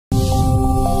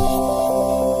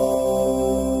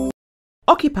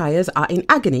Occupiers are in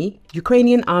agony.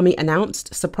 Ukrainian Army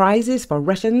announced surprises for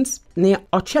Russians near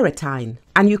Ocheretyne.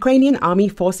 An Ukrainian Army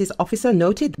Forces officer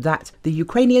noted that the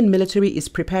Ukrainian military is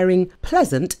preparing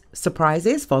pleasant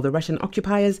surprises for the Russian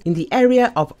occupiers in the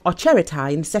area of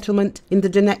Ocheretyne settlement in the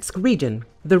Donetsk region.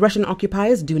 The Russian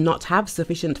occupiers do not have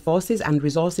sufficient forces and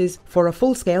resources for a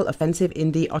full-scale offensive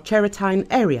in the Ocheretyne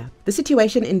area. The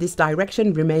situation in this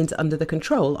direction remains under the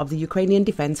control of the Ukrainian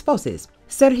Defense Forces.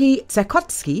 Serhiy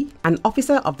Tsekhotsky, an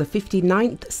officer of the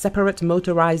 59th Separate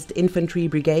Motorized Infantry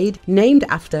Brigade, named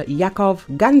after Yakov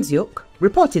Gandzyuk,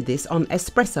 reported this on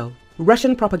Espresso.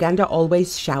 Russian propaganda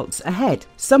always shouts ahead.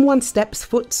 Someone steps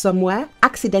foot somewhere,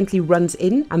 accidentally runs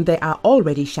in, and they are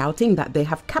already shouting that they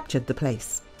have captured the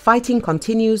place. Fighting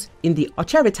continues in the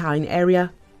Ocheretyne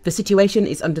area. The situation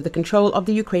is under the control of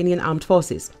the Ukrainian Armed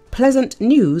Forces. Pleasant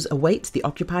news awaits the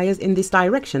occupiers in this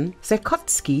direction,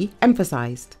 Tsekhotsky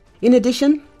emphasized. In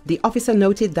addition, the officer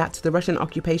noted that the Russian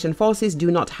occupation forces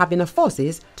do not have enough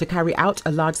forces to carry out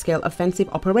a large-scale offensive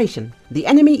operation. The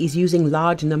enemy is using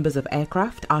large numbers of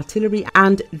aircraft, artillery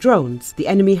and drones. The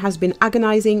enemy has been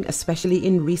agonizing, especially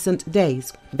in recent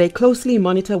days. They closely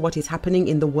monitor what is happening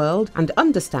in the world and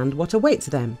understand what awaits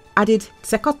them, added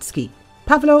Tsekhotsky.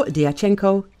 Pavlo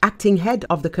Dyachenko, acting head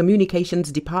of the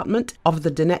communications department of the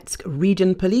Donetsk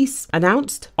Region Police,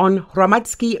 announced on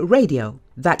Hromadski radio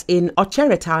that in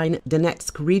Ocheretyne,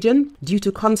 Donetsk region, due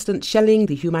to constant shelling,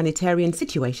 the humanitarian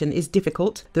situation is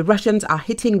difficult. The Russians are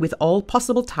hitting with all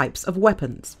possible types of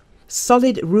weapons.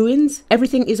 Solid ruins,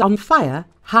 everything is on fire,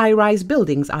 high-rise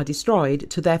buildings are destroyed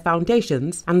to their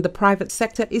foundations, and the private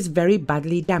sector is very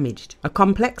badly damaged. A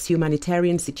complex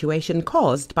humanitarian situation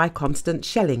caused by constant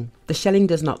shelling. The shelling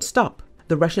does not stop.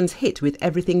 The Russians hit with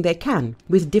everything they can,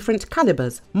 with different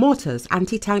calibers, mortars,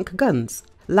 anti-tank guns.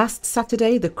 Last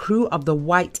Saturday, the crew of the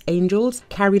White Angels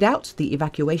carried out the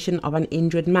evacuation of an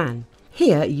injured man.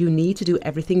 Here, you need to do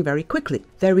everything very quickly.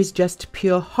 There is just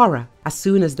pure horror. As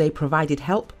soon as they provided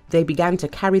help, they began to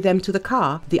carry them to the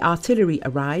car. The artillery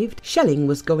arrived. Shelling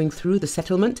was going through the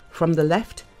settlement from the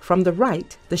left, from the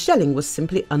right. The shelling was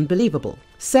simply unbelievable,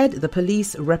 said the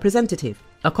police representative.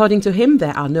 According to him,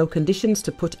 there are no conditions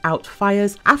to put out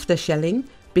fires after shelling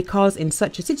because in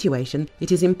such a situation,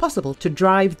 it is impossible to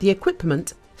drive the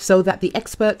equipment so that the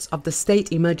experts of the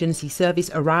State Emergency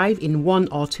Service arrive in 1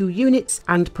 or 2 units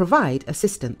and provide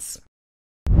assistance.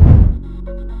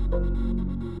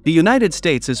 The United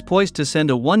States is poised to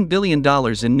send a $1 billion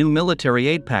in new military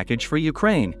aid package for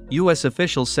Ukraine, U.S.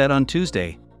 officials said on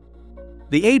Tuesday.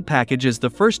 The aid package is the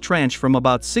first tranche from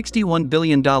about $61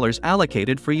 billion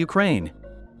allocated for Ukraine.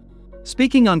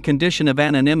 Speaking on condition of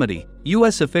anonymity,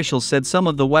 U.S. officials said some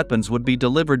of the weapons would be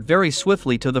delivered very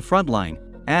swiftly to the front line,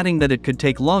 adding that it could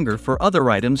take longer for other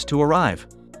items to arrive.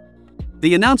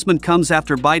 The announcement comes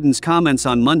after Biden's comments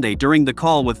on Monday during the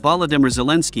call with Volodymyr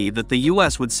Zelenski that the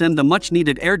U.S. would send the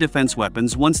much-needed air defense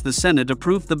weapons once the Senate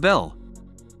approved the bill.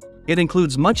 It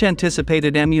includes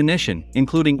much-anticipated ammunition,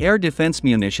 including air defense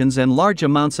munitions and large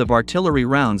amounts of artillery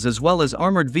rounds as well as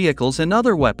armored vehicles and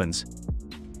other weapons.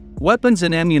 Weapons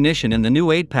and ammunition in the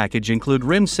new aid package include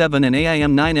RIM-7 and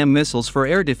AIM-9M missiles for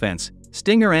air defense,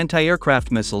 Stinger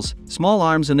anti-aircraft missiles, small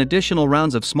arms and additional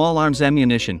rounds of small arms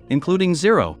ammunition, including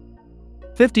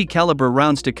 .50 caliber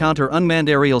rounds to counter unmanned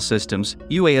aerial systems,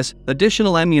 UAS,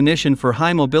 additional ammunition for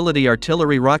high-mobility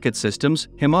artillery rocket systems,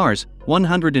 HIMARS,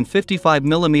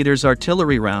 155mm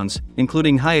artillery rounds,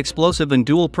 including high-explosive and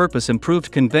dual-purpose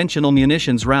improved conventional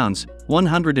munitions rounds,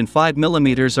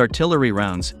 105mm artillery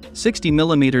rounds,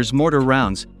 60mm mortar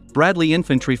rounds, Bradley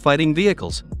infantry fighting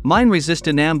vehicles,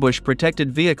 mine-resistant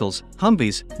ambush-protected vehicles,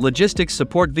 Humvees, logistics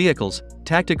support vehicles,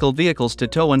 tactical vehicles to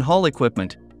tow and haul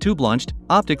equipment, tube-launched,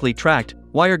 optically tracked,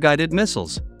 wire-guided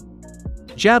missiles,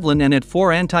 Javelin and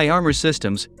AT-4 anti-armor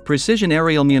systems, precision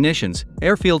aerial munitions,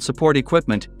 airfield support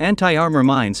equipment, anti-armor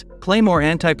mines, Claymore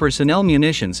anti-personnel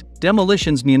munitions,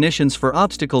 demolitions munitions for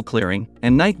obstacle clearing,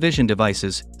 and night vision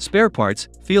devices, spare parts,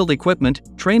 field equipment,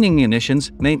 training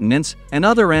munitions, maintenance, and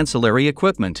other ancillary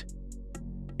equipment.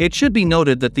 It should be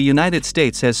noted that the United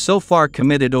States has so far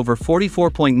committed over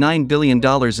 $44.9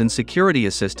 billion in security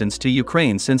assistance to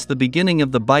Ukraine since the beginning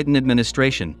of the Biden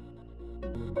administration.